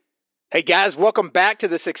Hey guys, welcome back to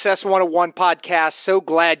the Success 101 podcast. So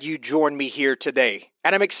glad you joined me here today.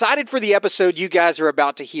 And I'm excited for the episode you guys are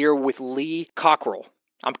about to hear with Lee Cockerell.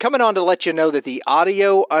 I'm coming on to let you know that the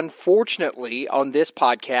audio, unfortunately, on this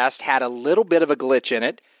podcast had a little bit of a glitch in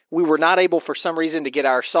it. We were not able for some reason to get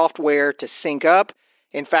our software to sync up.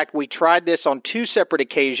 In fact, we tried this on 2 separate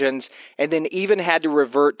occasions and then even had to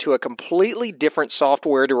revert to a completely different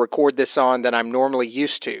software to record this on than I'm normally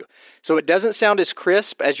used to. So it doesn't sound as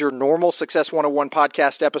crisp as your normal Success 101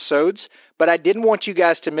 podcast episodes, but I didn't want you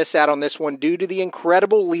guys to miss out on this one due to the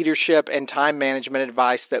incredible leadership and time management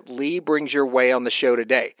advice that Lee brings your way on the show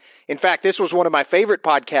today. In fact, this was one of my favorite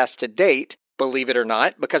podcasts to date, believe it or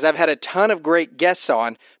not, because I've had a ton of great guests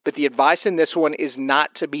on, but the advice in this one is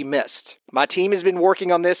not to be missed. My team has been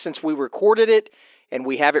working on this since we recorded it, and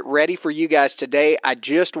we have it ready for you guys today. I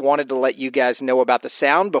just wanted to let you guys know about the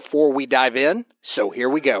sound before we dive in, so here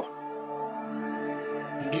we go.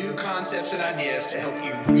 New concepts and ideas to help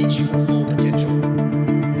you reach your full potential.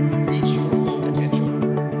 Reach your full potential.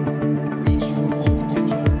 Reach your full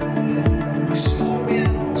potential. Small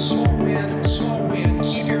win, small win, small win.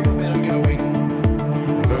 Keep your momentum going.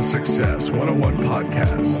 The Success 101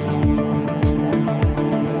 Podcast.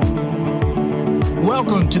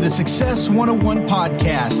 Welcome to the Success 101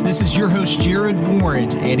 Podcast. This is your host, Jared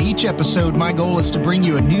Warren, and each episode, my goal is to bring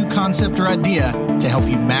you a new concept or idea to help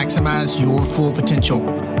you maximize your full potential.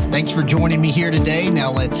 Thanks for joining me here today.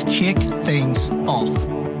 Now let's kick things off.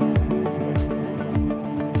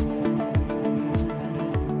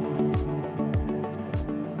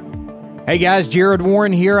 Hey guys, Jared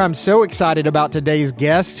Warren here. I'm so excited about today's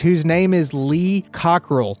guest, whose name is Lee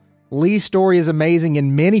Cockerell. Lee's story is amazing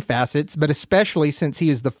in many facets, but especially since he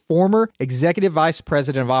is the former Executive Vice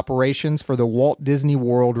President of Operations for the Walt Disney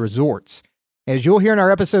World Resorts. As you'll hear in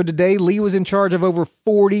our episode today, Lee was in charge of over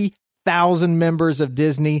 40,000 members of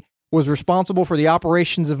Disney, was responsible for the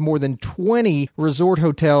operations of more than 20 resort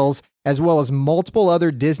hotels, as well as multiple other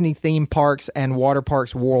Disney theme parks and water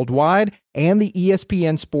parks worldwide, and the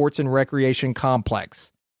ESPN Sports and Recreation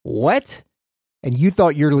Complex. What? And you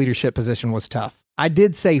thought your leadership position was tough. I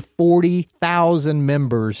did say 40,000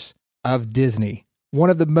 members of Disney, one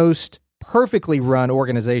of the most perfectly run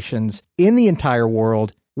organizations in the entire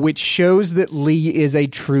world, which shows that Lee is a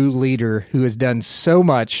true leader who has done so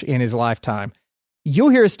much in his lifetime. You'll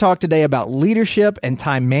hear us talk today about leadership and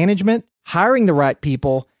time management, hiring the right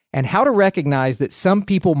people, and how to recognize that some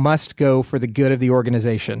people must go for the good of the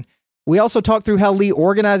organization. We also talk through how Lee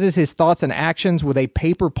organizes his thoughts and actions with a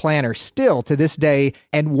paper planner still to this day,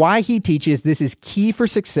 and why he teaches this is key for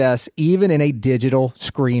success even in a digital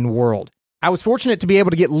screen world. I was fortunate to be able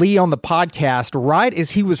to get Lee on the podcast right as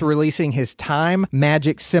he was releasing his Time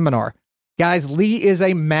Magic seminar. Guys, Lee is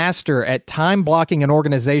a master at time blocking and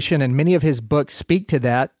organization, and many of his books speak to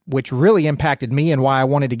that, which really impacted me and why I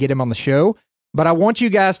wanted to get him on the show. But I want you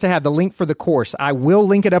guys to have the link for the course. I will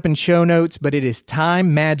link it up in show notes, but it is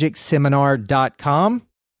timemagicseminar.com.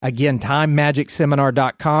 Again,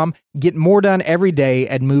 timemagicseminar.com. Get more done every day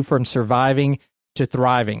and move from surviving to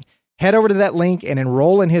thriving. Head over to that link and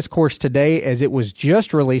enroll in his course today, as it was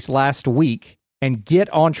just released last week, and get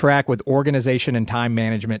on track with organization and time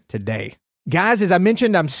management today. Guys, as I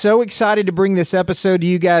mentioned, I'm so excited to bring this episode to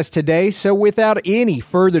you guys today, so without any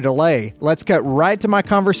further delay, let's cut right to my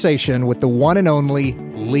conversation with the one and only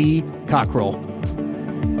Lee Cockerell.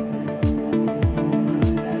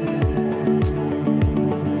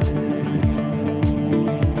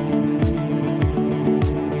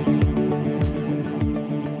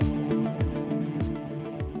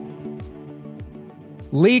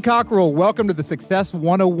 Lee Cockerell, welcome to the Success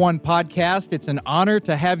 101 podcast. It's an honor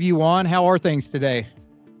to have you on. How are things today?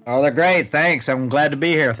 Oh, they're great. Thanks. I'm glad to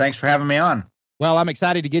be here. Thanks for having me on. Well, I'm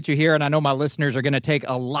excited to get you here, and I know my listeners are going to take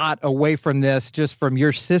a lot away from this, just from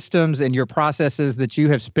your systems and your processes that you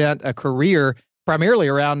have spent a career primarily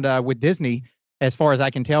around with Disney, as far as I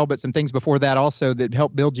can tell, but some things before that also that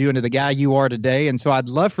helped build you into the guy you are today. And so I'd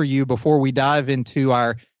love for you, before we dive into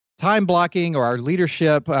our time blocking or our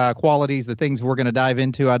leadership qualities, the things we're going to dive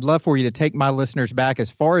into, I'd love for you to take my listeners back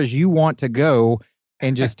as far as you want to go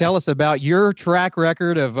and just tell us about your track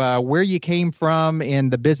record of where you came from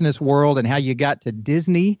in the business world and how you got to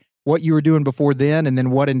Disney, what you were doing before then, and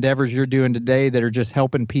then what endeavors you're doing today that are just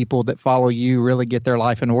helping people that follow you really get their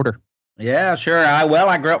life in order. Yeah, sure. I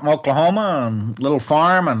grew up in Oklahoma, a little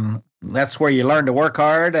farm, and that's where you learn to work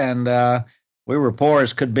hard. And we were poor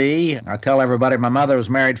as could be. I tell everybody my mother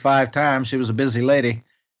was married 5 times. She was a busy lady.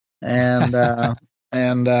 And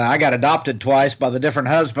I got adopted twice by the different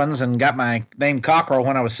husbands and got my name Cockerell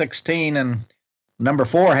when I was 16. And number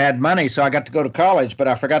 4 had money, so I got to go to college, but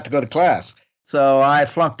I forgot to go to class. So I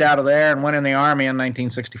flunked out of there and went in the Army in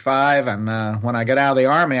 1965. And when I got out of the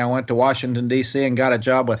Army, I went to Washington, D.C. and got a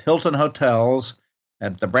job with Hilton Hotels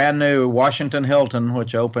at the brand new Washington Hilton,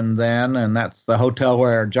 which opened then. And that's the hotel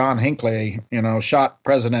where John Hinckley, shot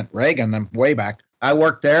President Reagan way back. I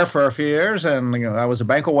worked there for a few years, and I was a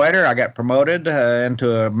banquet waiter. I got promoted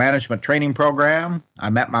into a management training program. I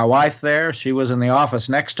met my wife there. She was in the office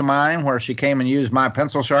next to mine where she came and used my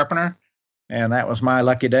pencil sharpener, and that was my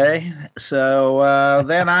lucky day. So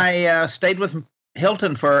then I stayed with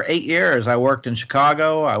Hilton for 8 years. I worked in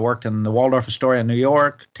Chicago. I worked in the Waldorf Astoria, New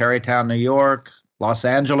York, Tarrytown, New York, Los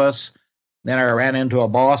Angeles. Then I ran into a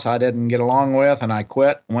boss I didn't get along with, and I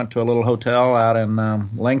quit. Went to a little hotel out in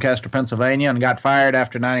Lancaster, Pennsylvania, and got fired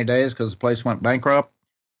after 90 days because the place went bankrupt.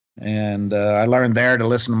 And I learned there to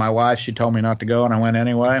listen to my wife. She told me not to go, and I went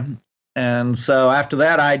anyway. And so after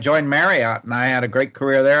that, I joined Marriott, and I had a great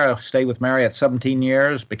career there. I stayed with Marriott 17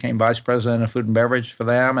 years, became vice president of food and beverage for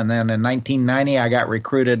them. And then in 1990, I got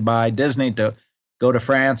recruited by Disney to go to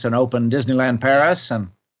France and open Disneyland Paris, and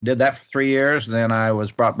did that for 3 years. And then I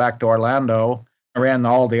was brought back to Orlando. I ran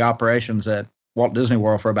all the operations at Walt Disney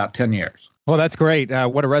World for about 10 years. Well, that's great.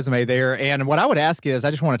 What a resume there. And what I would ask is, I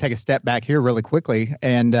just want to take a step back here really quickly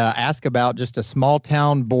and ask about just a small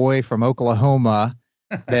town boy from Oklahoma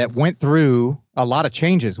that went through a lot of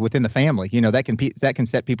changes within the family. That can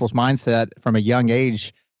set people's mindset from a young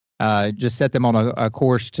age, just set them on a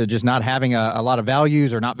course to just not having a lot of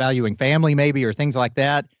values or not valuing family maybe or things like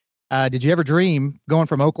that. Did you ever dream going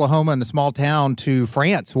from Oklahoma and the small town to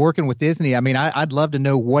France, working with Disney? I mean, I'd love to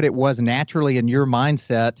know what it was naturally in your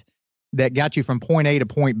mindset that got you from point A to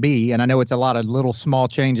point B. And I know it's a lot of little small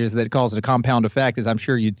changes that cause a compound effect, as I'm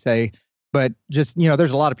sure you'd say. But just,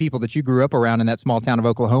 there's a lot of people that you grew up around in that small town of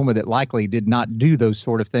Oklahoma that likely did not do those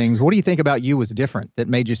sort of things. What do you think about you was different that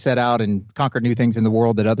made you set out and conquer new things in the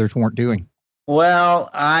world that others weren't doing? Well,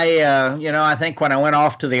 I think when I went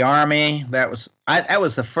off to the Army, that was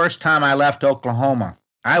the first time I left Oklahoma.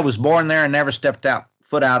 I was born there and never stepped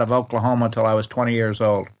foot out of Oklahoma until I was 20 years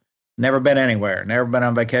old. Never been anywhere, never been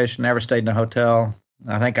on vacation, never stayed in a hotel.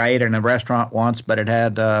 I think I ate in a restaurant once, but it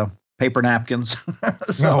had paper napkins.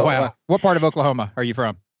 Oh, wow. What part of Oklahoma are you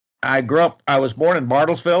from? I was born in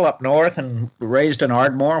Bartlesville up north and raised in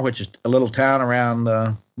Ardmore, which is a little town around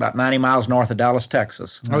about 90 miles north of Dallas,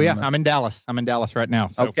 Texas. Oh, yeah. I'm in Dallas. I'm in Dallas right now.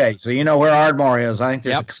 So. Okay. So you know where Ardmore is. I think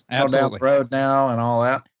there's a absolutely. down the road now and all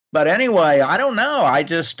that. But anyway, I don't know. I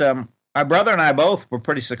just, my brother and I both were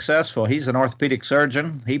pretty successful. He's an orthopedic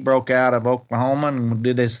surgeon. He broke out of Oklahoma and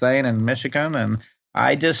did his thing in Michigan. And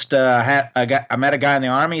I just I met a guy in the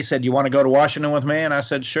Army. He said, "You want to go to Washington with me?" And I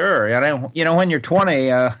said, "Sure." And when you're 20,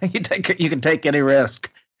 you can take any risk.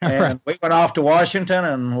 And we went off to Washington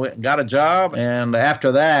and we got a job. And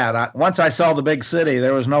after that, once I saw the big city,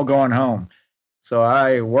 there was no going home. So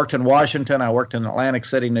I worked in Washington. I worked in Atlantic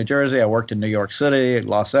City, New Jersey. I worked in New York City,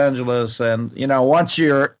 Los Angeles. And once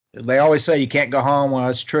they always say you can't go home. Well,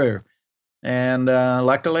 it's true. And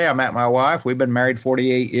luckily, I met my wife. We've been married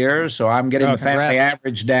 48 years, so I'm getting the family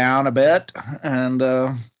average down a bit. And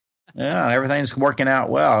everything's working out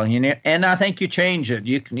well. And I think you change it.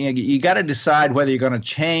 You got to decide whether you're going to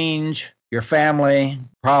change your family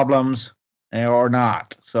problems or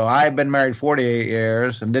not. So I've been married 48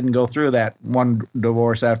 years and didn't go through that one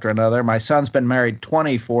divorce after another. My son's been married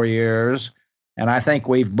 24 years, and I think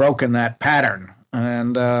we've broken that pattern.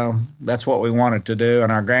 And that's what we wanted to do.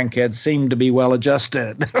 And our grandkids seem to be well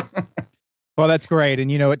adjusted. Well, that's great.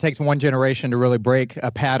 And, it takes one generation to really break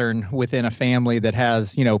a pattern within a family that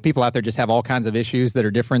has, people out there just have all kinds of issues that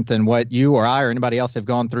are different than what you or I or anybody else have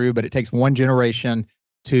gone through. But it takes one generation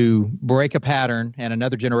to break a pattern and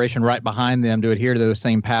another generation right behind them to adhere to those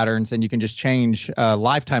same patterns. And you can just change a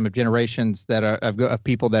lifetime of generations that are of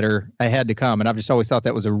people that are ahead to come. And I've just always thought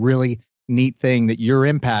that was a really neat thing, that your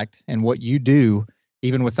impact and what you do,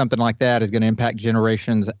 even with something like that, is going to impact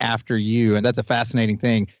generations after you. And that's a fascinating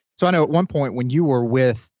thing. So I know at one point when you were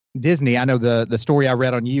with Disney, I know the story I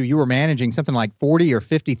read on you were managing something like 40 or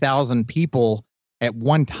 50,000 people at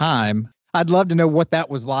one time. I'd love to know what that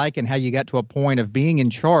was like and how you got to a point of being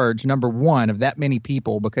in charge, number one, of that many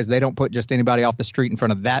people, because they don't put just anybody off the street in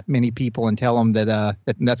front of that many people and tell them that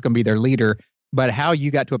that's going to be their leader. But how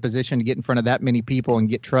you got to a position to get in front of that many people and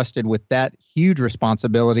get trusted with that huge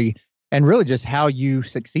responsibility, and really just how you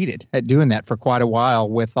succeeded at doing that for quite a while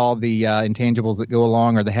with all the intangibles that go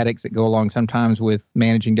along or the headaches that go along sometimes with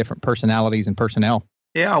managing different personalities and personnel.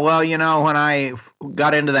 Yeah, well, when I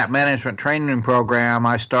got into that management training program,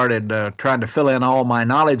 I started trying to fill in all my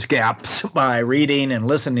knowledge gaps by reading and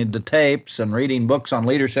listening to tapes and reading books on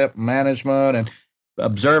leadership and management.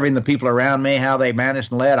 observing the people around me, how they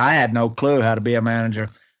managed and led. I had no clue how to be a manager.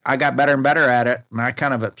 I got better and better at it, and I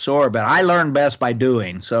kind of absorbed it. I learn best by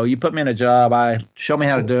doing. So you put me in a job, show me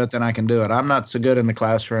how to do it, then I can do it. I'm not so good in the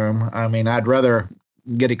classroom. I mean, I'd rather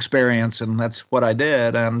get experience, and that's what I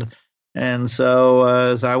did. And so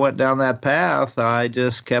as I went down that path, I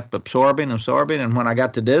just kept absorbing. And when I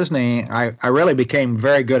got to Disney, I really became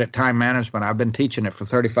very good at time management. I've been teaching it for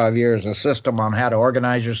 35 years, a system on how to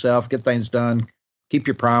organize yourself, get things done, keep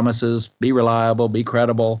your promises, be reliable, be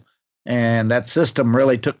credible. And that system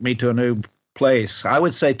really took me to a new place. I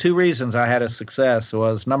would say 2 reasons I had a success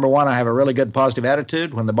was, number one, I have a really good positive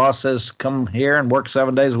attitude. When the boss says, come here and work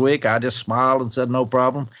 7 days a week, I just smiled and said, no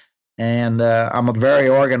problem. And I'm very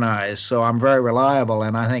organized, so I'm very reliable.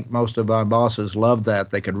 And I think most of my bosses loved that.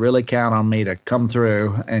 They could really count on me to come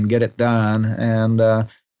through and get it done.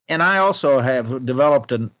 And I also have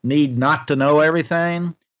developed a need not to know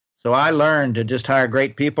everything. So I learned to just hire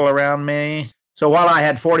great people around me. So while I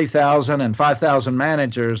had 40,000 and 5,000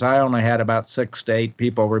 managers, I only had about 6 to 8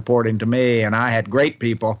 people reporting to me, and I had great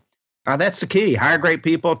people. That's the key. Hire great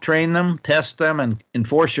people, train them, test them, and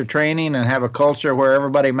enforce your training and have a culture where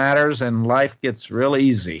everybody matters and life gets real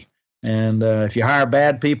easy. And if you hire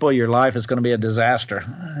bad people, your life is going to be a disaster.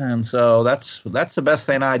 And so that's the best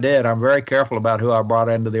thing I did. I'm very careful about who I brought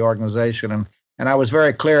into the organization, and I was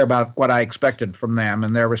very clear about what I expected from them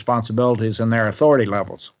and their responsibilities and their authority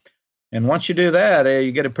levels. And once you do that,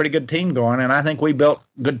 you get a pretty good team going. And I think we built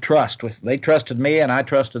good trust. They trusted me, and I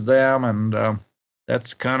trusted them. And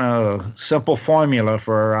that's kind of a simple formula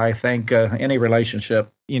for, I think, any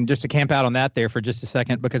relationship. And just to camp out on that there for just a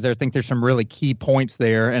second, because I think there's some really key points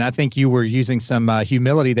there. And I think you were using some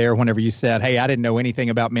humility there whenever you said, hey, I didn't know anything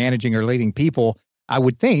about managing or leading people. I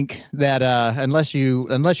would think that unless you're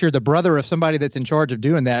the brother of somebody that's in charge of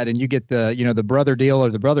doing that, and you get the brother deal or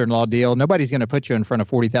the brother-in-law deal, nobody's going to put you in front of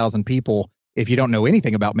 40,000 people if you don't know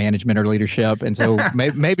anything about management or leadership. And so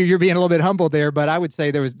maybe you're being a little bit humble there, but I would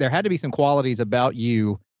say there had to be some qualities about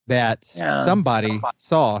you that somebody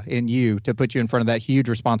saw in you to put you in front of that huge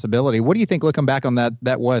responsibility. What do you think, looking back on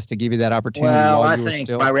that was to give you that opportunity? Well, I think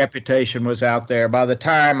my reputation was out there. By the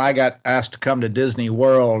time I got asked to come to Disney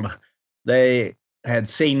World, they had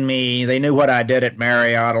seen me. They knew what I did at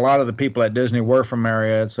Marriott. A lot of the people at Disney were from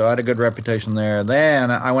Marriott, so I had a good reputation there.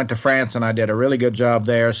 Then I went to France, and I did a really good job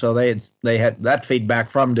there. So they had that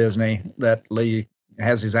feedback from Disney that Lee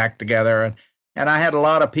has his act together. And I had a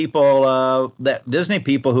lot of people, that Disney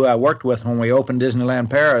people who I worked with when we opened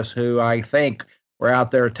Disneyland Paris, who I think were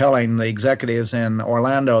out there telling the executives in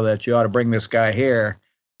Orlando that you ought to bring this guy here.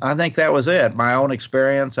 I think that was it. My own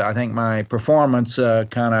experience. I think my performance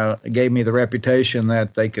kind of gave me the reputation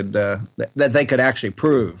that they could actually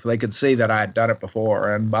prove. They could see that I had done it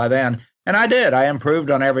before, and by then, and I did. I improved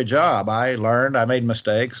on every job. I learned. I made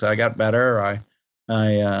mistakes. I got better.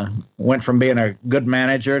 I went from being a good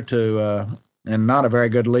manager to and not a very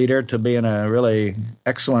good leader to being a really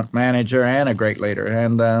excellent manager and a great leader.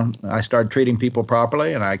 And I started treating people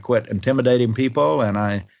properly, and I quit intimidating people, and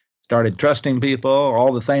I started trusting people,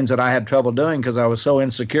 all the things that I had trouble doing because I was so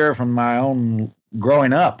insecure from my own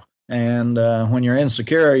growing up. And when you're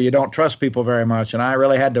insecure, you don't trust people very much. And I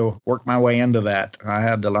really had to work my way into that. I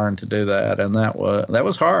had to learn to do that. And that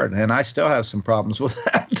was hard. And I still have some problems with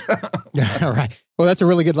that. All right. Well, that's a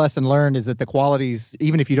really good lesson learned, is that the qualities,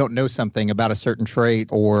 even if you don't know something about a certain trait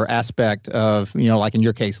or aspect of, like in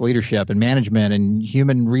your case, leadership and management and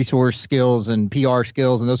human resource skills and PR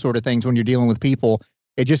skills and those sort of things when you're dealing with people,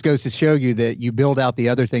 it just goes to show you that you build out the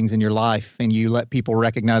other things in your life and you let people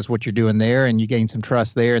recognize what you're doing there, and you gain some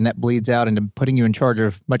trust there, and that bleeds out into putting you in charge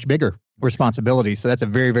of much bigger responsibilities. So that's a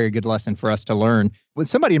very, very good lesson for us to learn. With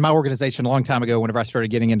somebody in my organization a long time ago, whenever I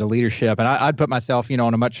started getting into leadership, and I'd put myself,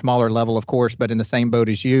 on a much smaller level, of course, but in the same boat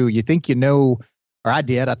as you think or I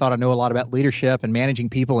did. I thought I know a lot about leadership and managing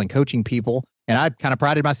people and coaching people. And I kind of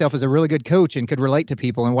prided myself as a really good coach and could relate to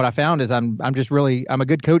people. And what I found is I'm a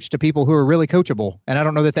good coach to people who are really coachable. And I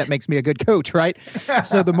don't know that makes me a good coach, right?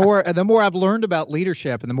 So the more I've learned about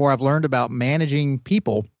leadership and the more I've learned about managing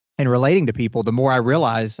people and relating to people, the more I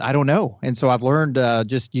realize I don't know. And so I've learned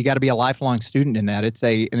you got to be a lifelong student in that. It's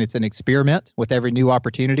an experiment with every new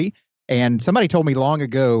opportunity. And somebody told me long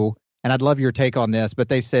ago, and I'd love your take on this, but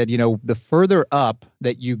they said, the further up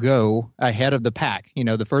that you go ahead of the pack,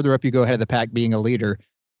 the further up you go ahead of the pack being a leader,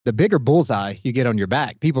 the bigger bullseye you get on your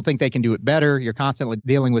back. People think they can do it better. You're constantly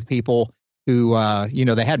dealing with people who,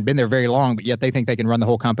 they hadn't been there very long, but yet they think they can run the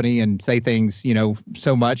whole company and say things,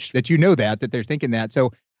 so much that that they're thinking that.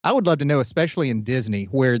 So I would love to know, especially in Disney,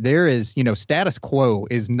 where there is, status quo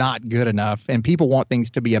is not good enough and people want things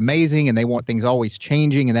to be amazing and they want things always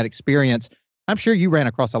changing, and that experience I'm sure you ran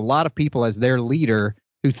across a lot of people as their leader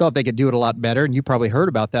who thought they could do it a lot better, and you probably heard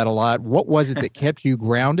about that a lot. What was it that kept you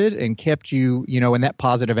grounded and kept you, in that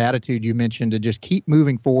positive attitude you mentioned to just keep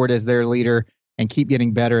moving forward as their leader and keep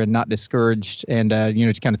getting better and not discouraged and,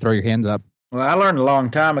 just kind of throw your hands up? Well, I learned a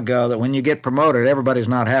long time ago that when you get promoted, everybody's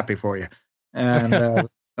not happy for you. And a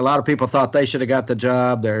lot of people thought they should have got the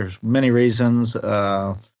job. There's many reasons.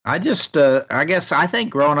 I think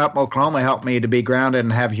growing up in Oklahoma helped me to be grounded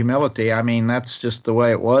and have humility. I mean, that's just the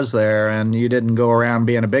way it was there. And you didn't go around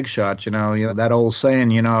being a big shot, that old saying,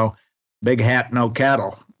 big hat, no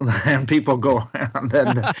cattle. And people go around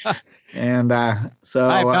so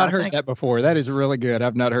I've not heard that before. That is really good.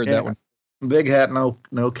 I've not heard that one. Big hat,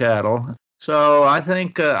 no cattle. So I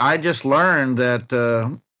think I just learned that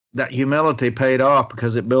that humility paid off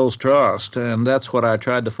because it builds trust. And that's what I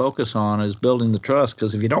tried to focus on, is building the trust.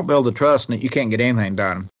 Because if you don't build the trust, you can't get anything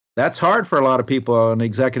done. That's hard for a lot of people and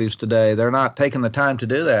executives today. They're not taking the time to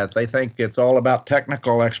do that. They think it's all about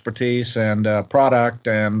technical expertise and product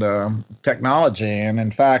and technology. And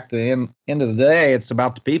in fact, at the end of the day, it's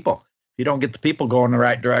about the people. If you don't get the people going the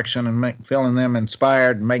right direction and feeling them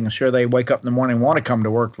inspired and making sure they wake up in the morning and want to come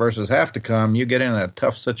to work versus have to come, you get in a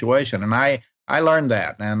tough situation. And I learned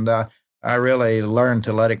that, and I really learned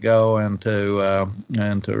to let it go and to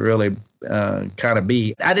really kind of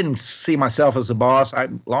be. I didn't see myself as a boss.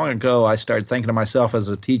 Long ago, I started thinking of myself as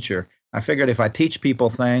a teacher. I figured if I teach people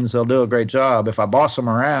things, they'll do a great job. If I boss them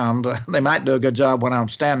around, they might do a good job when I'm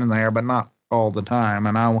standing there, but not all the time.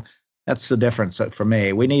 And that's the difference for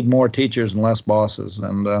me. We need more teachers and less bosses.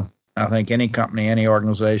 And I think any company, any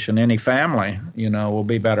organization, any family, will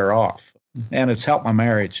be better off. And it's helped my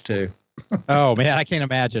marriage too. Oh, man, I can't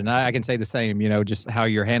imagine. I can say the same, just how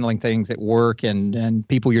you're handling things at work and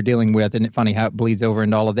people you're dealing with. Isn't it funny how it bleeds over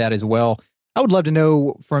into all of that as well? I would love to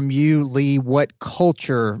know from you, Lee, what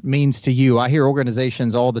culture means to you. I hear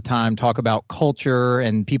organizations all the time talk about culture,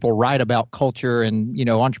 and people write about culture and,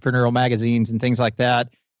 entrepreneurial magazines and things like that.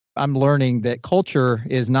 I'm learning that culture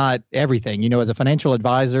is not everything. As a financial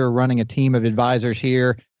advisor running a team of advisors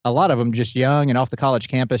here, a lot of them just young and off the college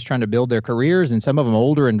campus trying to build their careers, and some of them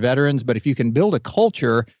older and veterans. But if you can build a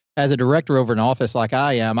culture as a director over an office like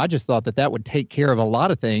I am, I just thought that would take care of a lot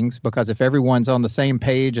of things, because if everyone's on the same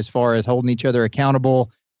page as far as holding each other accountable,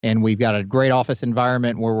 and we've got a great office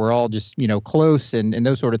environment where we're all just, close and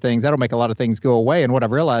those sort of things, that'll make a lot of things go away. And what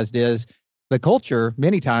I've realized is the culture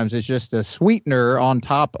many times is just a sweetener on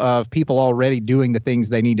top of people already doing the things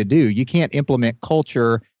they need to do. You can't implement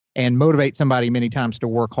culture and motivate somebody many times to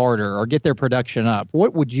work harder or get their production up.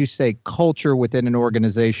 What would you say culture within an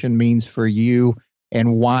organization means for you,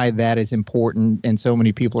 and why that is important and so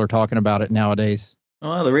many people are talking about it nowadays?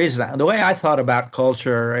 Well, the way I thought about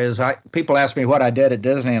culture is people ask me what I did at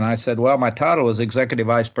Disney, and I said, well, my title was Executive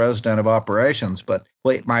Vice President of Operations, but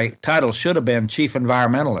my title should have been Chief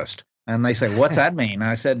Environmentalist. And they say, what's that mean?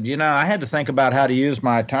 I said, I had to think about how to use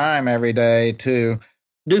my time every day to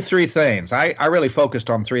do three things. I really focused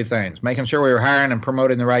on three things: making sure we were hiring and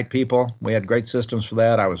promoting the right people. We had great systems for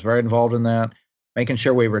that. I was very involved in that. Making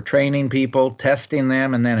sure we were training people, testing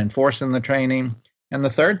them, and then enforcing the training. And the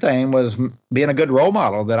third thing was being a good role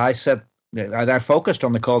model that I focused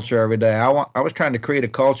on the culture every day. I was trying to create a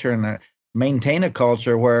culture and maintain a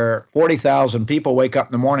culture where 40,000 people wake up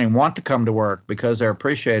in the morning and want to come to work because they're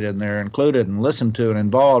appreciated and they're included and listened to and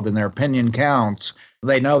involved, and their opinion counts.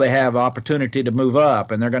 They know they have opportunity to move up,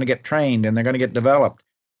 and they're going to get trained and they're going to get developed.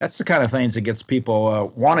 That's the kind of things that gets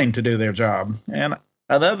people wanting to do their job. And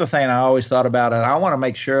another thing I always thought about, I want to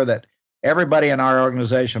make sure that everybody in our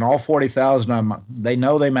organization, all 40,000 of them, they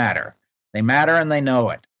know they matter. They matter and they know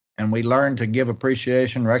it. And we learn to give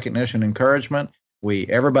appreciation, recognition, encouragement.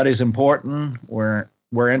 Everybody's important. We're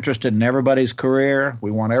interested in everybody's career. We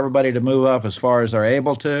want everybody to move up as far as they're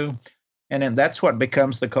able to. And then that's what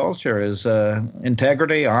becomes the culture, is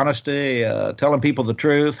integrity, honesty, telling people the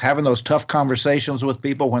truth, having those tough conversations with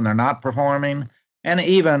people when they're not performing, and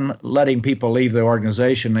even letting people leave the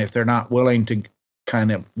organization if they're not willing to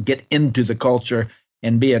kind of get into the culture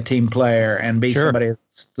and be a team player and be somebody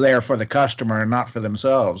that's there for the customer and not for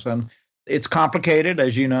themselves. And it's complicated,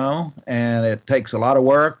 as you know, and it takes a lot of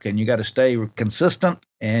work, and you got to stay consistent,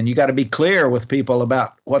 and you got to be clear with people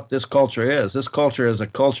about what this culture is. This culture is a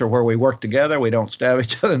culture where we work together. We don't stab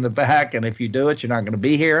each other in the back, and if you do it, you're not going to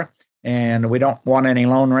be here. And we don't want any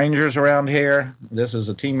Lone Rangers around here. This is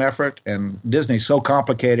a team effort, and Disney's so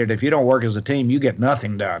complicated. If you don't work as a team, you get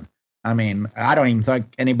nothing done. I mean, I don't even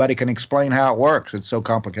think anybody can explain how it works. It's so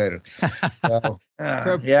complicated. So,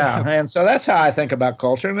 yeah, and so that's how I think about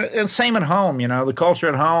culture. And same at home. The culture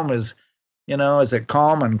at home is Is it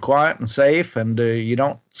calm and quiet and safe? And you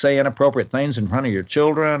don't say inappropriate things in front of your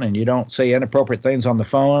children, and you don't say inappropriate things on the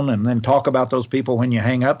phone and then talk about those people when you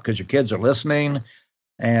hang up because your kids are listening.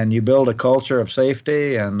 And you build a culture of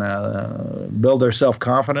safety and build their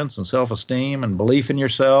self-confidence and self-esteem and belief in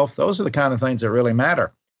yourself. Those are the kind of things that really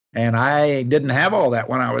matter. And I didn't have all that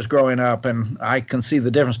when I was growing up, and I can see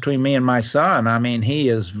the difference between me and my son. I mean,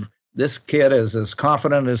 this kid is as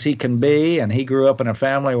confident as he can be, and he grew up in a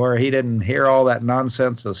family where he didn't hear all that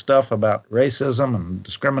nonsense of stuff about racism and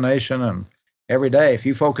discrimination. And every day, if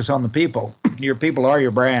you focus on the people, your people are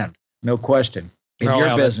your brand, no question. In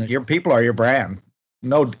your business, your people are your brand.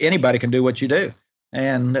 No, anybody can do what you do.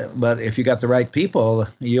 But if you got the right people,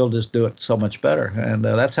 you'll just do it so much better. And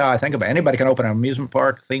that's how I think about it. Anybody can open an amusement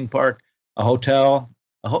park, theme park, a hotel.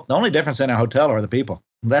 The only difference in a hotel are the people.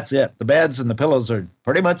 That's it. The beds and the pillows are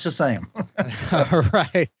pretty much the same.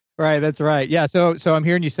 Right. That's right. Yeah. So I'm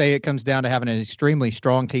hearing you say it comes down to having an extremely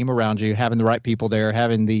strong team around you, having the right people there,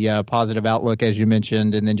 having the positive outlook, as you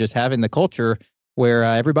mentioned, and then just having the culture where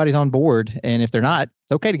everybody's on board. And if they're not,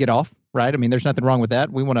 it's okay to get off. Right. I mean, there's nothing wrong with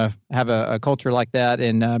that. We want to have a culture like that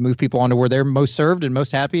and move people on to where they're most served and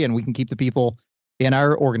most happy. And we can keep the people in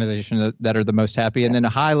our organization that are the most happy. And then a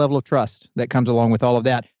high level of trust that comes along with all of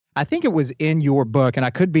that. I think it was in your book, and I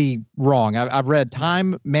could be wrong. I've read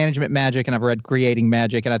Time Management Magic and I've read Creating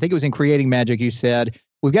Magic. And I think it was in Creating Magic you said,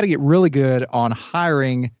 we've got to get really good on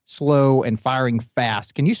hiring slow and firing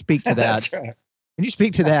fast. Can you speak to that? That's right. Can you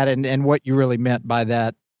speak to that and what you really meant by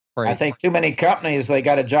that? I think too many companies, they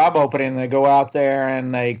got a job opening, they go out there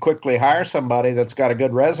and they quickly hire somebody that's got a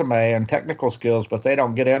good resume and technical skills, but they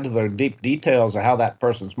don't get into the deep details of how that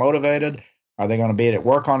person's motivated. Are they going to be at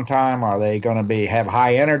work on time? Are they going to have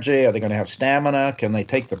high energy? Are they going to have stamina? Can they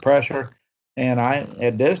take the pressure? And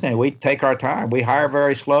at Disney, we take our time. We hire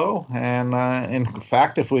very slow. And in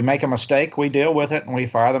fact, if we make a mistake, we deal with it and we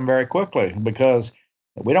fire them very quickly because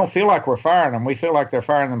we don't feel like we're firing them. We feel like they're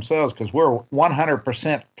firing themselves because we're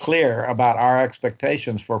 100% clear about our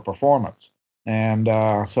expectations for performance. And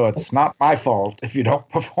so it's not my fault if you don't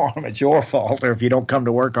perform. It's your fault, or if you don't come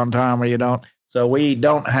to work on time, or you don't. So we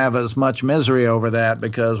don't have as much misery over that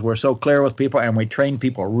because we're so clear with people and we train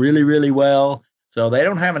people really, really well. So they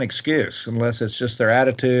don't have an excuse unless it's just their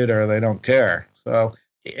attitude or they don't care. So,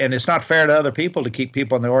 and it's not fair to other people to keep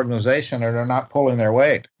people in the organization or they're not pulling their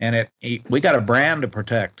weight. And we got a brand to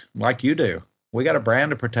protect, like you do. We got a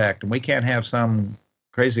brand to protect, and we can't have some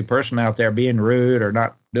crazy person out there being rude or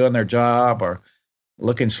not doing their job or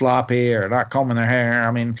looking sloppy or not combing their hair.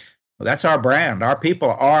 I mean, that's our brand. Our people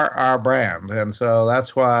are our brand. And so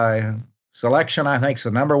that's why selection, I think, is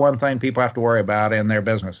the number one thing people have to worry about in their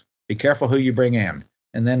business. Be careful who you bring in.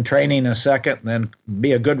 And then training a second, and then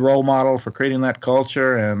be a good role model for creating that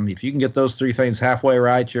culture. And if you can get those three things halfway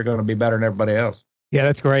right, you're going to be better than everybody else. Yeah,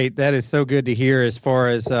 that's great. That is so good to hear as far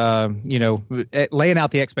as, laying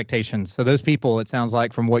out the expectations. So those people, it sounds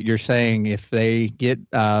like from what you're saying, if they get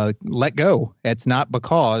let go, it's not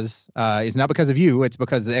because of you. It's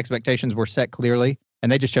because the expectations were set clearly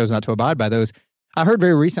and they just chose not to abide by those. I heard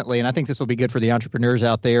very recently, and I think this will be good for the entrepreneurs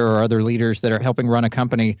out there or other leaders that are helping run a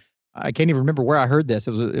company. I can't even remember where I heard this.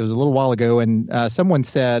 It was a little while ago. And someone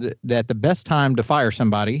said that the best time to fire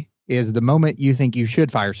somebody is the moment you think you should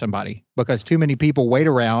fire somebody, because too many people wait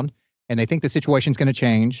around and they think the situation's going to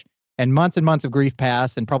change, and months of grief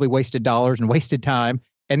pass and probably wasted dollars and wasted time.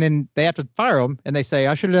 And then they have to fire them and they say,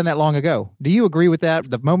 I should have done that long ago. Do you agree with that?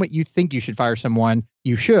 The moment you think you should fire someone,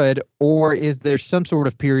 you should, or is there some sort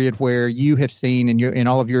of period where you have seen in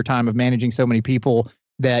all of your time of managing so many people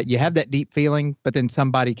that you have that deep feeling, but then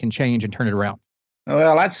somebody can change and turn it around?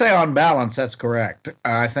 Well, I'd say on balance, that's correct.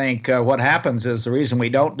 I think what happens is the reason we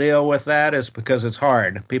don't deal with that is because it's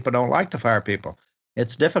hard. People don't like to fire people.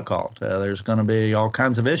 It's difficult. There's going to be all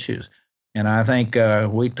kinds of issues. And I think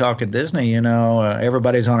we talk at Disney,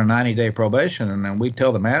 everybody's on a 90-day probation. And then we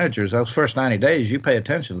tell the managers, those first 90 days, you pay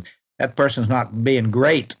attention. That person's not being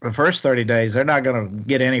great. The first 30 days, they're not going to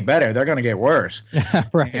get any better. They're going to get worse.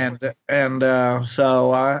 Right.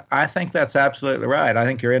 So I think that's absolutely right. I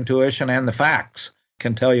think your intuition and the facts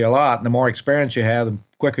can tell you a lot. And the more experience you have, the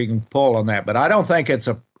quicker you can pull on that. But I don't think it's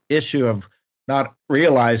an issue of not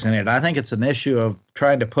realizing it. I think it's an issue of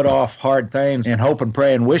trying to put off hard things and hope and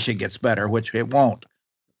pray and wish it gets better, which it won't.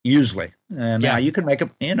 Usually. And now you can make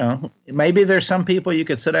maybe there's some people you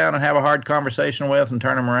could sit down and have a hard conversation with and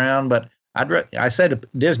turn them around. But I said to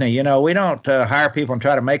Disney, we don't hire people and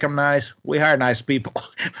try to make them nice. We hire nice people.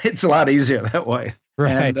 It's a lot easier that way.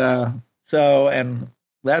 Right. And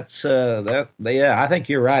that's I think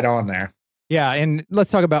you're right on there. Yeah, and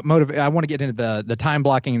let's talk about I want to get into the time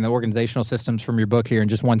blocking and the organizational systems from your book here in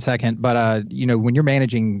just one second. But when you're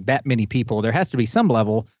managing that many people, there has to be some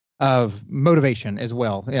level of motivation as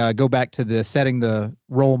well. Go back to the setting the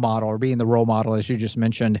role model or being the role model, as you just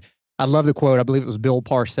mentioned. I love the quote. I believe it was Bill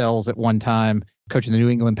Parcells at one time coaching the New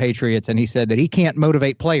England Patriots, and he said that he can't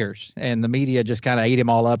motivate players, and the media just kind of ate him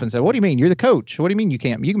all up and said, "What do you mean? You're the coach. What do you mean you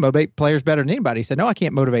can't? You can motivate players better than anybody." He said, "No, I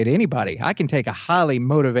can't motivate anybody. I can take a highly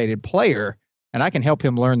motivated player and I can help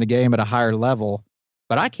him learn the game at a higher level,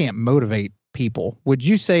 but I can't motivate people." Would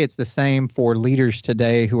you say it's the same for leaders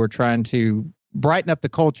today who are trying to brighten up the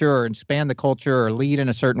culture or expand the culture or lead in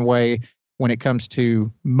a certain way when it comes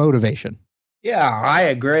to motivation? Yeah, I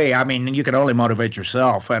agree. I mean, you can only motivate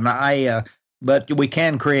yourself, but we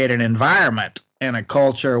can create an environment and a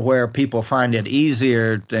culture where people find it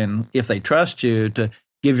easier, and if they trust you, to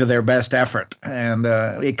give you their best effort. And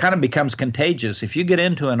it kind of becomes contagious. If you get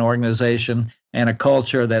into an organization and a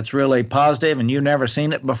culture that's really positive and you've never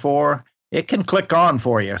seen it before, it can click on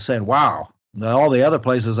for you. Say, wow, all the other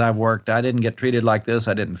places I've worked, I didn't get treated like this.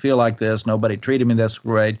 I didn't feel like this. Nobody treated me this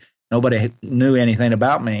great. Nobody knew anything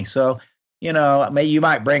about me. So, maybe you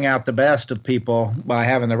might bring out the best of people by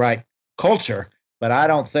having the right culture, but I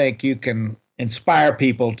don't think you can inspire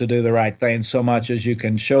people to do the right thing so much as you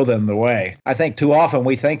can show them the way. I think too often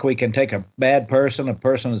we think we can take a bad person, a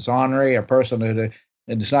person that's ornery, a person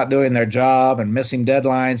who's not doing their job and missing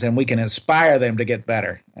deadlines, and we can inspire them to get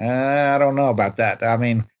better. I don't know about that. I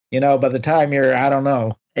mean, by the time you're,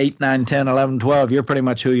 8, 9, 10, 11, 12, you're pretty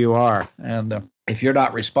much who you are. And if you're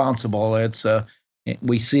not responsible,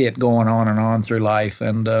 we see it going on and on through life.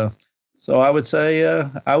 And so I would say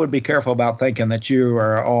I would be careful about thinking that you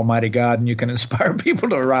are Almighty God and you can inspire people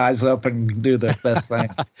to rise up and do the best thing.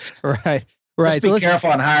 Right. Just be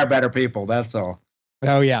careful and hire better people. That's all.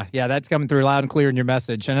 Oh, yeah. Yeah, that's coming through loud and clear in your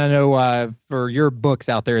message. And I know for your books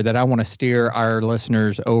out there that I want to steer our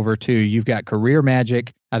listeners over to, you've got Career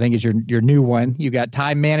Magic, I think is your new one. You got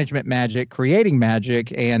Time Management Magic, Creating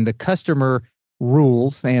Magic, and the Customer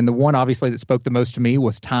Rules. And the one obviously that spoke the most to me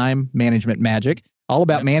was Time Management Magic. All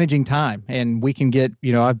about managing time. And we can get,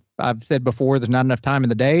 I've said before, there's not enough time in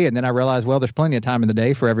the day. And then I realized, well, there's plenty of time in the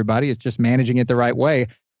day for everybody. It's just managing it the right way.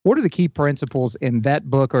 What are the key principles in that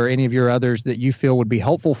book or any of your others that you feel would be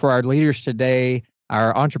helpful for our leaders today,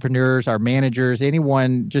 our entrepreneurs, our managers,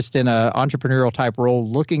 anyone just in an entrepreneurial type role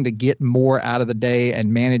looking to get more out of the day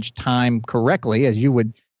and manage time correctly, as you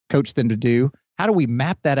would coach them to do? How do we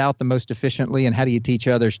map that out the most efficiently, and how do you teach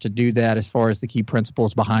others to do that as far as the key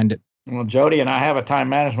principles behind it? Well, Jody and I have a time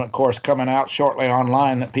management course coming out shortly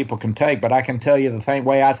online that people can take, but I can tell you the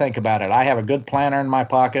way I think about it. I have a good planner in my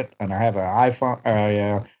pocket, and I have an iPhone,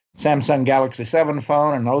 a Samsung Galaxy 7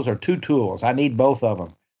 phone, and those are two tools. I need both of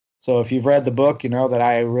them. So if you've read the book, you know that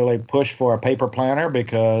I really push for a paper planner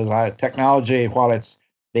because technology, while it's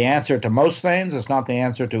the answer to most things, it's not the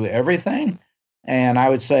answer to everything. And I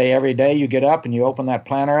would say every day you get up and you open that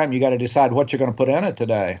planner up, and you got to decide what you're going to put in it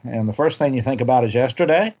today. And the first thing you think about is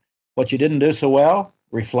yesterday. What you didn't do so well,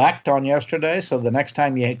 reflect on yesterday. So the next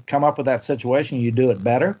time you come up with that situation, you do it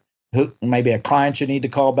better. Maybe a client you need to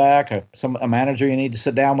call back, a manager you need to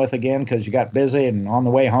sit down with again because you got busy, and on the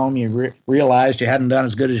way home you realized you hadn't done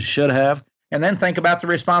as good as you should have. And then think about the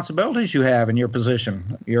responsibilities you have in your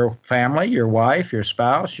position, your family, your wife, your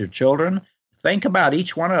spouse, your children. Think about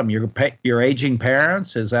each one of them. Your aging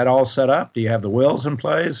parents, is that all set up? Do you have the wills in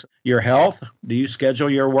place? Your health, do you schedule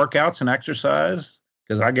your workouts and exercise?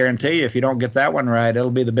 Because I guarantee you, if you don't get that one right,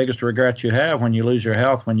 it'll be the biggest regret you have when you lose your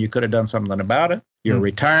health, when you could have done something about it. Your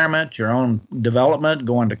retirement, your own development,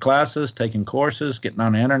 going to classes, taking courses, getting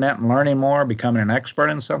on the internet and learning more, becoming an expert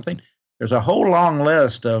in something. There's a whole long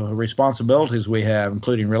list of responsibilities we have,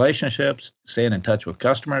 including relationships, staying in touch with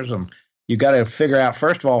customers. And you got to figure out,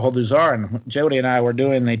 first of all, what those are. And Jody and I were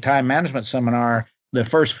doing the time management seminar. The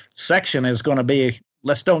first section is going to be,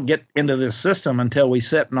 let's don't get into this system until we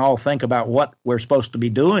sit and all think about what we're supposed to be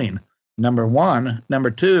doing. Number one. Number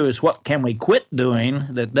two is what can we quit doing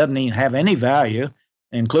that doesn't even have any value,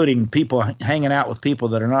 including people hanging out with people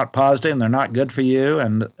that are not positive and they're not good for you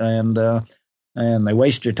and they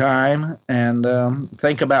waste your time. And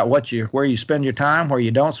think about where you spend your time, where you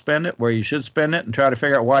don't spend it, where you should spend it, and try to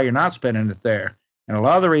figure out why you're not spending it there. And a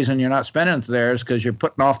lot of the reason you're not spending it there is because you're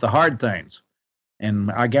putting off the hard things.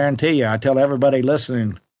 And I guarantee you, I tell everybody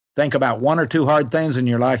listening, think about one or two hard things in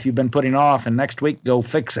your life you've been putting off, and next week, go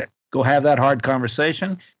fix it. Go have that hard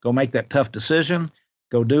conversation. Go make that tough decision.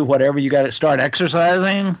 Go do whatever you got to start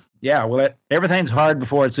exercising. Yeah, well, everything's hard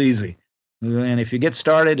before it's easy. And if you get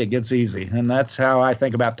started, it gets easy. And that's how I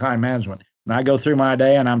think about time management. And I go through my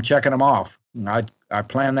day and I'm checking them off. I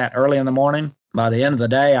plan that early in the morning. By the end of the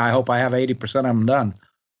day, I hope I have 80% of them done.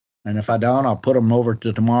 And if I don't, I'll put them over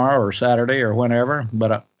to tomorrow or Saturday or whenever.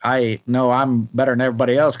 But I know I'm better than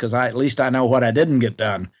everybody else because at least I know what I didn't get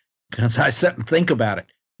done because I sit and think about it.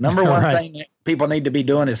 Number one thing that people need to be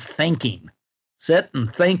doing is thinking. Sit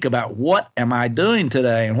and think about what am I doing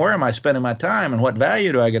today and where am I spending my time and what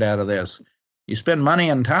value do I get out of this? You spend money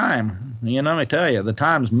and time. Let me tell you, the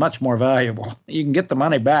time's much more valuable. You can get the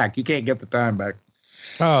money back. You can't get the time back.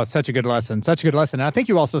 Oh, such a good lesson. Such a good lesson. I think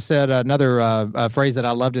you also said another phrase that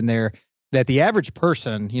I loved in there, that the average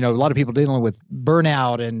person, a lot of people dealing with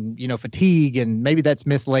burnout and, fatigue, and maybe that's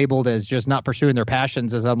mislabeled as just not pursuing their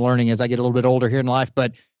passions, as I'm learning as I get a little bit older here in life.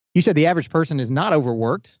 But you said the average person is not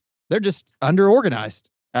overworked. They're just underorganized.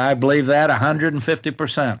 I believe that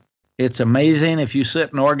 150%. It's amazing if you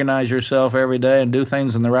sit and organize yourself every day and do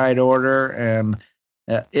things in the right order, and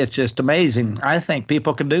it's just amazing. I think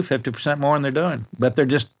people can do 50% more than they're doing, but they're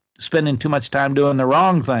just spending too much time doing the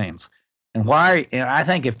wrong things. And why? I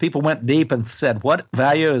think if people went deep and said, what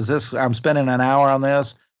value is this? I'm spending an hour on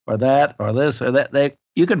this or that or this or that.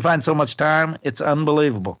 You can find so much time. It's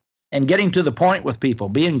unbelievable. And getting to the point with people,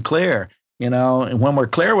 being clear, and when we're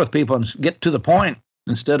clear with people and get to the point,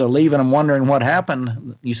 instead of leaving them wondering what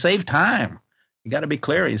happened, you save time. You got to be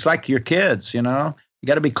clear. It's like your kids, you got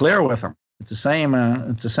to be clear with them. It's the same.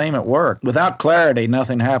 It's the same at work. Without clarity,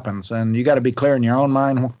 nothing happens. And you got to be clear in your own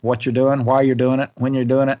mind what you're doing, why you're doing it, when you're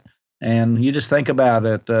doing it. And you just think about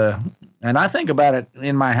it. And I think about it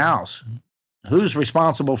in my house. Who's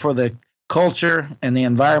responsible for the culture and the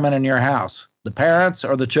environment in your house? The parents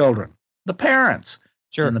or the children? The parents.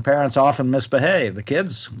 Sure. And the parents often misbehave. The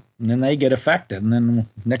kids, and then they get affected. And then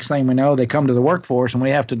next thing we know, they come to the workforce and we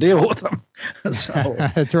have to deal with them. So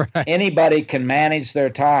that's right. Anybody can manage their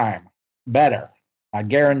time better. I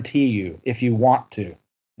guarantee you, if you want to.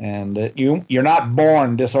 And you're not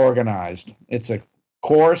born disorganized. It's a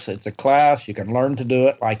course. It's a class. You can learn to do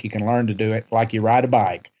it like you can learn to do it like you ride a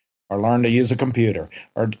bike or learn to use a computer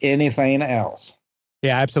or anything else.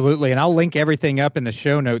 Yeah, absolutely. And I'll link everything up in the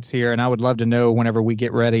show notes here. And I would love to know whenever we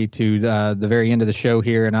get ready to the very end of the show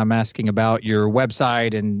here, and I'm asking about your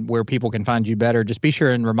website and where people can find you better, just be sure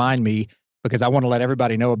and remind me, because I want to let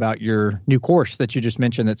everybody know about your new course that you just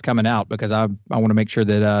mentioned that's coming out, because I want to make sure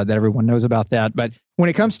that that everyone knows about that. But when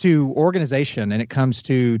it comes to organization and it comes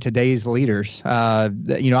to today's leaders,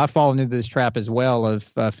 I've fallen into this trap as well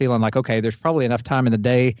of feeling like, okay, there's probably enough time in the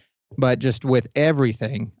day, but just with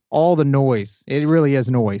everything, all the noise, it really is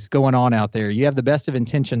noise going on out there. You have the best of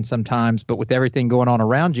intentions sometimes, but with everything going on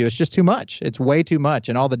around you, it's just too much. It's way too much.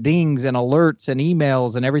 And all the dings and alerts and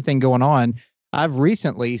emails and everything going on. I've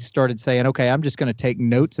recently started saying, okay, I'm just going to take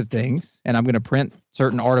notes of things and I'm going to print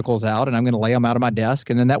certain articles out and I'm going to lay them out on my desk.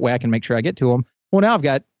 And then that way I can make sure I get to them. Well, now I've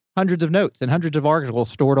got hundreds of notes and hundreds of articles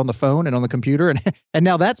stored on the phone and on the computer. And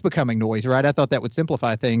now that's becoming noise, right? I thought that would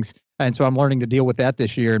simplify things. And so I'm learning to deal with that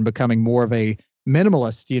this year and becoming more of a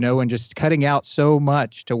minimalist, and just cutting out so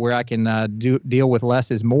much to where I can deal with less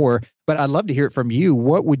is more. But I'd love to hear it from you.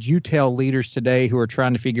 What would you tell leaders today who are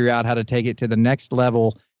trying to figure out how to take it to the next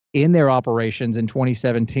level in their operations in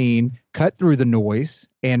 2017, cut through the noise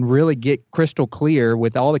and really get crystal clear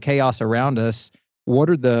with all the chaos around us? What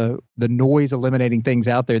are the noise eliminating things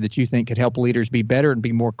out there that you think could help leaders be better and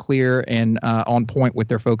be more clear and on point with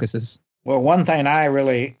their focuses? Well, one thing I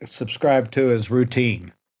really subscribe to is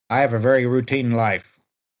routine. I have a very routine life.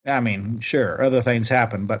 I mean, sure, other things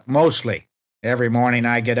happen, but mostly every morning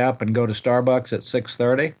I get up and go to Starbucks at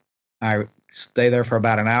 6:30. I stay there for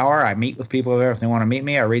about an hour. I meet with people there if they want to meet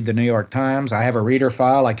me. I read the New York Times. I have a reader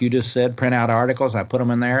file, like you just said, print out articles. I put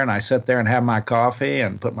them in there, and I sit there and have my coffee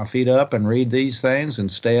and put my feet up and read these things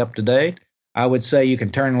and stay up to date. I would say you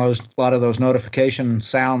can turn a lot of those notification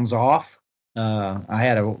sounds off. I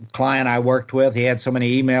had a client I worked with. He had so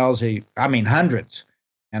many emails, hundreds.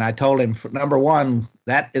 And I told him, number one,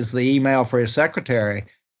 that is the email for his secretary.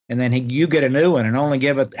 And then you get a new one and only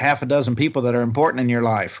give it half a dozen people that are important in your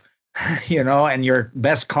life, and your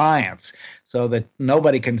best clients, so that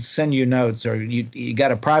nobody can send you notes, or you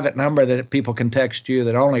got a private number that people can text you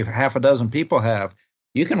that only half a dozen people have.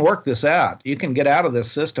 You can work this out. You can get out of this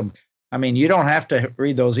system. I mean, you don't have to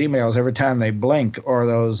read those emails every time they blink or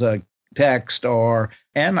those text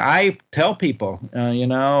and I tell people,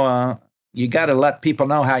 you got to let people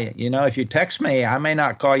know how if you text me, I may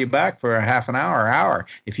not call you back for a half an hour or hour.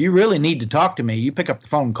 If you really need to talk to me, you pick up the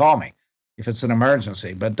phone and call me if it's an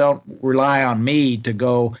emergency. But don't rely on me to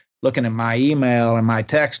go looking at my email and my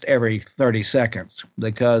text every 30 seconds,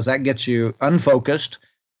 because that gets you unfocused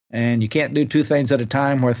and you can't do two things at a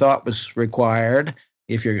time where thought was required.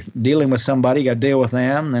 if you're dealing with somebody, you got to deal with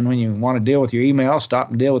them. And then when you want to deal with your email, stop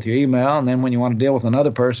and deal with your email. And then when you want to deal with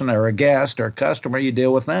another person or a guest or a customer, you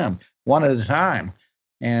deal with them one at a time.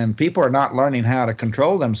 And people are not learning how to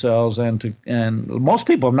control themselves. And most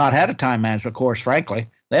people have not had a time management course, frankly.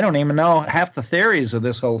 They don't even know half the theories of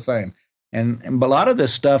this whole thing. And a lot of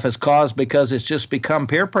this stuff is caused because it's just become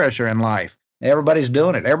peer pressure in life. Everybody's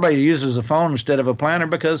doing it. Everybody uses a phone instead of a planner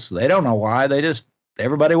because they don't know why.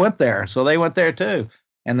 Everybody went there, so they went there too.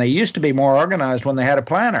 And they used to be more organized when they had a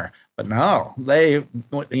planner. But no,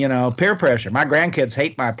 peer pressure. My grandkids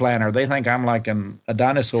hate my planner. They think I'm like a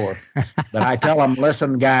dinosaur. But I tell them,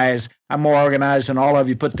 listen, guys, I'm more organized than all of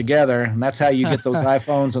you put together. And that's how you get those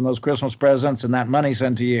iPhones and those Christmas presents and that money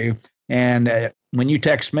sent to you. And when you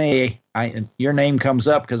text me, your name comes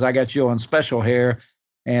up because I got you on special here.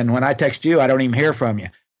 And when I text you, I don't even hear from you.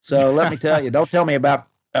 So let me tell you, don't tell me about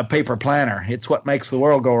a paper planner. It's what makes the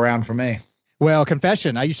world go around for me. Well,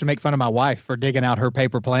 confession, I used to make fun of my wife for digging out her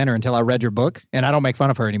paper planner until I read your book, and I don't make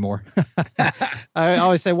fun of her anymore. I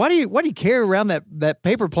always say, why do you carry around that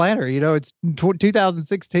paper planner? It's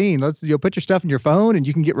 2016. You'll put your stuff in your phone, and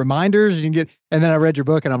you can get reminders. And then I read your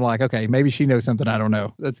book, and I'm like, okay, maybe she knows something I don't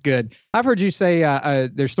know. That's good. I've heard you say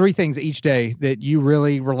there's 3 things each day that you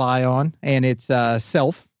really rely on, and it's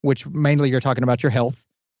self, which mainly you're talking about your health,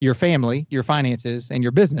 your family, your finances, and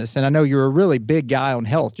your business. And I know you're a really big guy on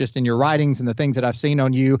health, just in your writings and the things that I've seen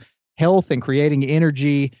on you, health and creating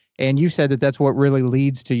energy. And you said that that's what really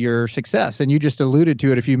leads to your success. And you just alluded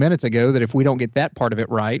to it a few minutes ago, that if we don't get that part of it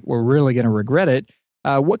right, we're really going to regret it.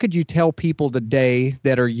 What could you tell people today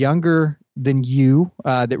that are younger than you,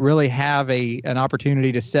 that really have an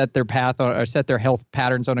opportunity to set their path or set their health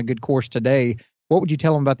patterns on a good course today? What would you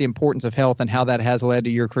tell them about the importance of health and how that has led to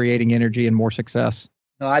your creating energy and more success?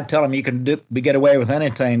 I'd tell them you can get away with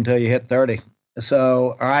anything until you hit 30.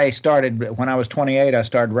 So I started, when I was 28, I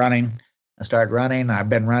started running. I've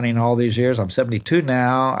been running all these years. I'm 72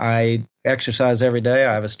 now. I exercise every day.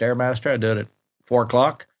 I have a Stairmaster. I do it at 4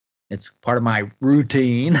 o'clock. It's part of my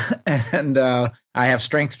routine. And I have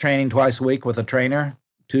strength training twice a week with a trainer,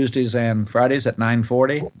 Tuesdays and Fridays at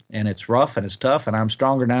 9:40. And it's rough and it's tough. And I'm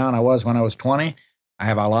stronger now than I was when I was 20. I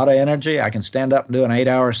have a lot of energy. I can stand up and do an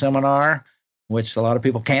 8-hour seminar, which a lot of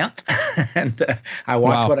people can't. And I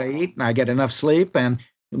watch what I eat, and I get enough sleep. And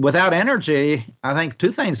without energy, I think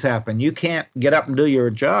 2 things happen. You can't get up and do your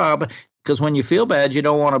job because when you feel bad, you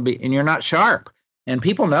don't want to be, and you're not sharp. And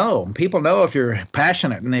people know. People know if you're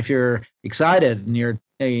passionate and if you're excited, and you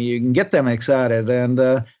can get them excited.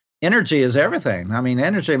 And energy is everything. I mean,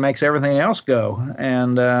 energy makes everything else go.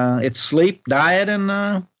 And it's sleep, diet,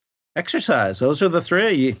 and exercise. Those are the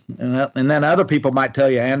 3. And then other people might tell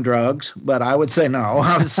you, and drugs, but I would say no.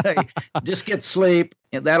 I would say just get sleep.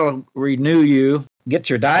 That'll renew you.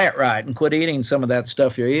 Get your diet right and quit eating some of that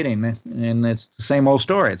stuff you're eating. And it's the same old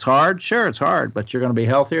story. It's hard. Sure, it's hard, but you're going to be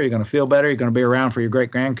healthier. You're going to feel better. You're going to be around for your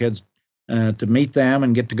great-grandkids to meet them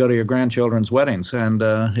and get to go to your grandchildren's weddings and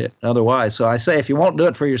otherwise. So I say if you won't do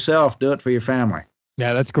it for yourself, do it for your family.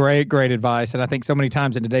 Yeah, that's great advice. And I think so many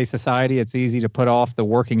times in today's society, it's easy to put off the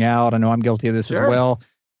working out. I know I'm guilty of this as well.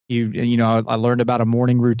 I learned about a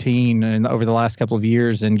morning routine and over the last couple of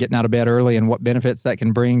years and getting out of bed early and what benefits that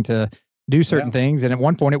can bring to do certain things. And at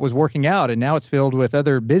one point it was working out, and now it's filled with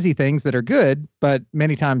other busy things that are good. But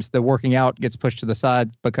many times the working out gets pushed to the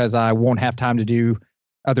side because I won't have time to do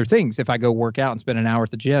other things if I go work out and spend an hour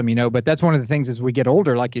at the gym, But that's one of the things as we get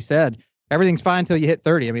older, like you said, everything's fine until you hit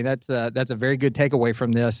 30. I mean, that's a very good takeaway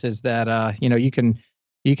from this is that,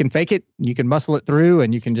 you can fake it, you can muscle it through,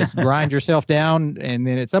 and you can just grind yourself down. And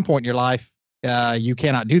then at some point in your life, you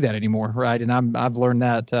cannot do that anymore. Right. And I've learned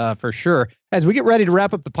that for sure. As we get ready to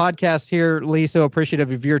wrap up the podcast here, Lee, so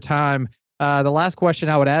appreciative of your time. The last question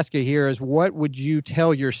I would ask you here is, what would you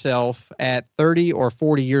tell yourself at 30 or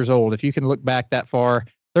 40 years old? If you can look back that far,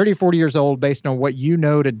 30 or 40 years old, based on what you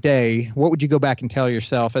know today, what would you go back and tell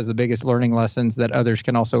yourself as the biggest learning lessons that others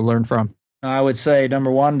can also learn from? I would say, number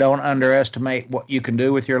 1, don't underestimate what you can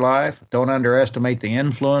do with your life. Don't underestimate the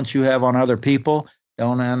influence you have on other people.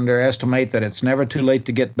 Don't underestimate that it's never too late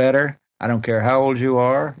to get better. I don't care how old you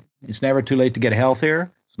are. It's never too late to get healthier.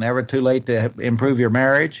 It's never too late to improve your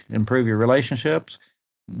marriage, improve your relationships.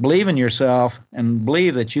 Believe in yourself and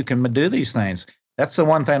believe that you can do these things. That's the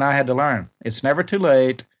one thing I had to learn. It's never too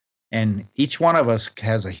late, and each one of us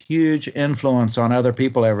has a huge influence on other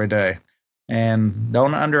people every day. And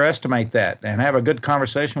don't underestimate that, and have a good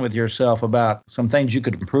conversation with yourself about some things you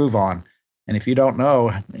could improve on. And if you don't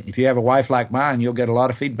know, if you have a wife like mine, you'll get a lot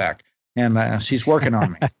of feedback. And she's working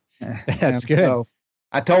on me. That's good.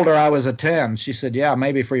 I told her I was a 10. She said, yeah,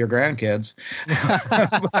 maybe for your grandkids.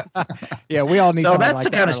 Yeah, we all need So somebody that's like the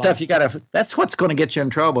that kind in of our stuff life. you got to, that's what's going to get you in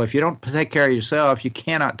trouble. If you don't take care of yourself, you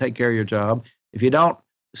cannot take care of your job. If you don't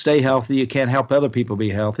stay healthy, you can't help other people be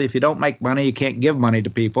healthy. If you don't make money, you can't give money to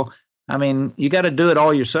people. I mean, you got to do it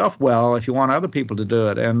all yourself well if you want other people to do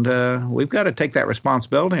it. And we've got to take that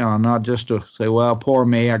responsibility on, not just to say, well, poor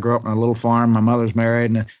me. I grew up on a little farm. My mother's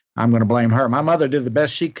married, and I'm going to blame her. My mother did the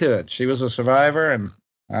best she could. She was a survivor. And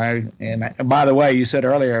by the way, you said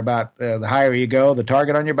earlier about the higher you go, the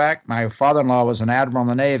target on your back. My father-in-law was an admiral in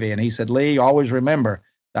the Navy, and he said, Lee, always remember,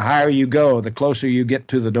 the higher you go, the closer you get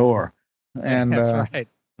to the door. And That's right.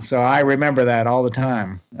 so I remember that all the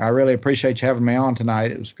time. I really appreciate you having me on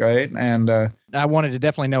tonight. It was great. And I wanted to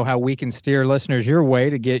definitely know how we can steer listeners your way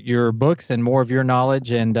to get your books and more of your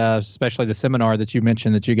knowledge, and especially the seminar that you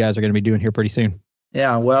mentioned that you guys are going to be doing here pretty soon.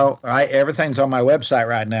 yeah, well, everything's on my website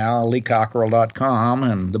right now, leecockerell.com,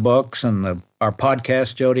 and the books and our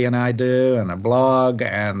podcast Jody and I do, and a blog,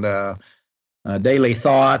 and daily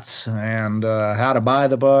thoughts, and how to buy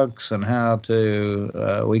the books, and how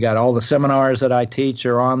to, we got all the seminars that I teach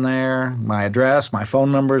are on there. My address, my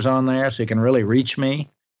phone number's on there, so you can really reach me.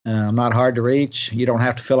 I'm not hard to reach. You don't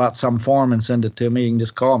have to fill out some form and send it to me. You can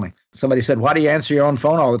just call me. Somebody said, why do you answer your own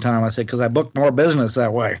phone all the time? I said, because I book more business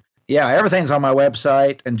that way. Yeah, everything's on my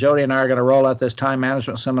website, and Jody and I are going to roll out this time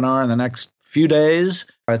management seminar in the next few days.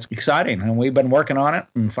 It's exciting, and we've been working on it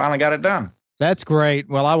and finally got it done. That's great.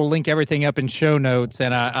 Well, I will link everything up in show notes.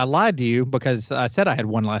 And I lied to you because I said I had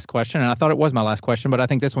one last question, and I thought it was my last question, but I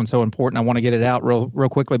think this one's so important. I want to get it out real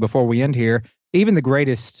quickly before we end here. Even the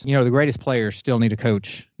greatest players still need a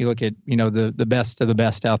coach. You look at, the best of the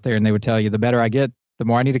best out there, and they would tell you, the better I get, the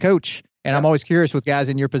more I need a coach. And I'm always curious with guys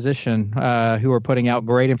in your position who are putting out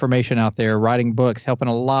great information out there, writing books, helping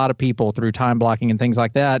a lot of people through time blocking and things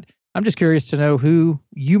like that. I'm just curious to know who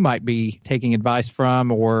you might be taking advice from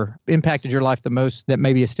or impacted your life the most that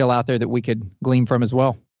maybe is still out there that we could glean from as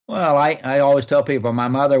well. Well, I always tell people my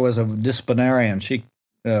mother was a disciplinarian.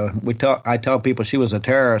 I tell people she was a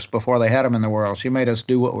terrorist before they had them in the world. She made us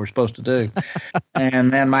do what we're supposed to do.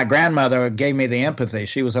 And then my grandmother gave me the empathy.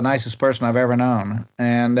 She was the nicest person I've ever known.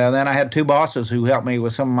 And then I had two bosses who helped me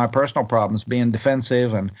with some of my personal problems, being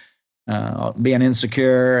defensive and being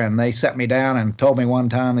insecure. And they set me down and told me one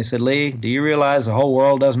time, they said, Lee, do you realize the whole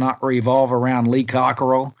world does not revolve around Lee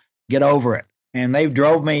Cockerell? Get over it. And they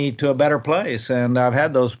drove me to a better place. And I've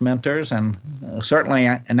had those mentors. And certainly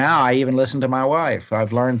now I even listen to my wife.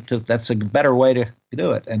 I've learned that's a better way to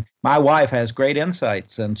do it. And my wife has great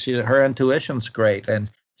insights, and her intuition's great. And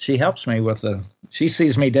she helps me she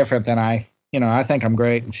sees me different than I think I'm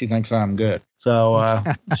great, and she thinks I'm good. So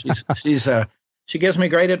she gives me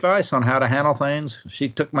great advice on how to handle things. She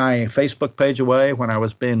took my Facebook page away when I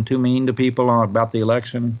was being too mean to people about the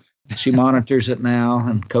election. She monitors it now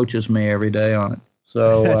and coaches me every day on it.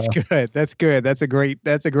 So that's good. That's good. That's a great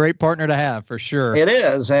partner to have for sure. It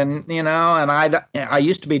is. And, and I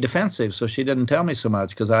used to be defensive, so she didn't tell me so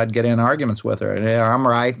much because I'd get in arguments with her. Yeah, I'm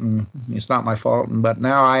right, and it's not my fault. But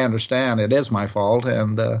now I understand it is my fault,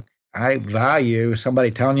 and I value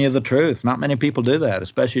somebody telling you the truth. Not many people do that,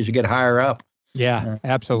 especially as you get higher up. Yeah,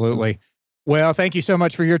 absolutely. Well, thank you so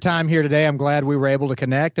much for your time here today. I'm glad we were able to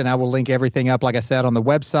connect, and I will link everything up, like I said, on the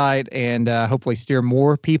website, and hopefully steer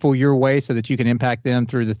more people your way so that you can impact them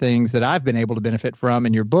through the things that I've been able to benefit from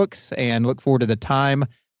in your books, and look forward to the time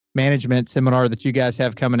management seminar that you guys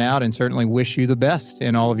have coming out, and certainly wish you the best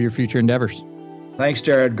in all of your future endeavors. Thanks,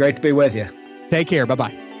 Jared. Great to be with you. Take care.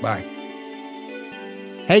 Bye-bye. Bye.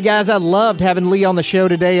 Hey, guys, I loved having Lee on the show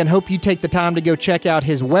today, and hope you take the time to go check out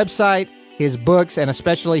his website, his books, and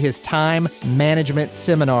especially his time management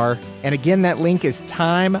seminar. And again, that link is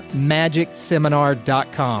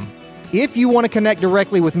timemagicseminar.com. If you want to connect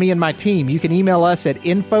directly with me and my team, you can email us at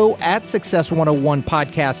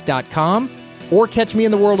info@success101podcast.com or catch me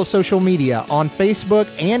in the world of social media on Facebook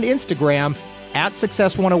and Instagram at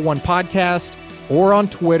Success101 Podcast or on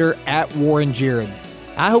Twitter at Warren Jared.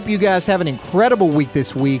 I hope you guys have an incredible week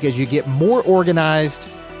this week as you get more organized,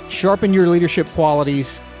 sharpen your leadership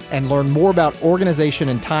qualities, and learn more about organization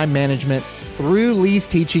and time management through Lee's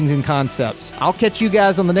teachings and concepts. I'll catch you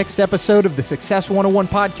guys on the next episode of the Success 101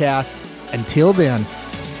 podcast. Until then,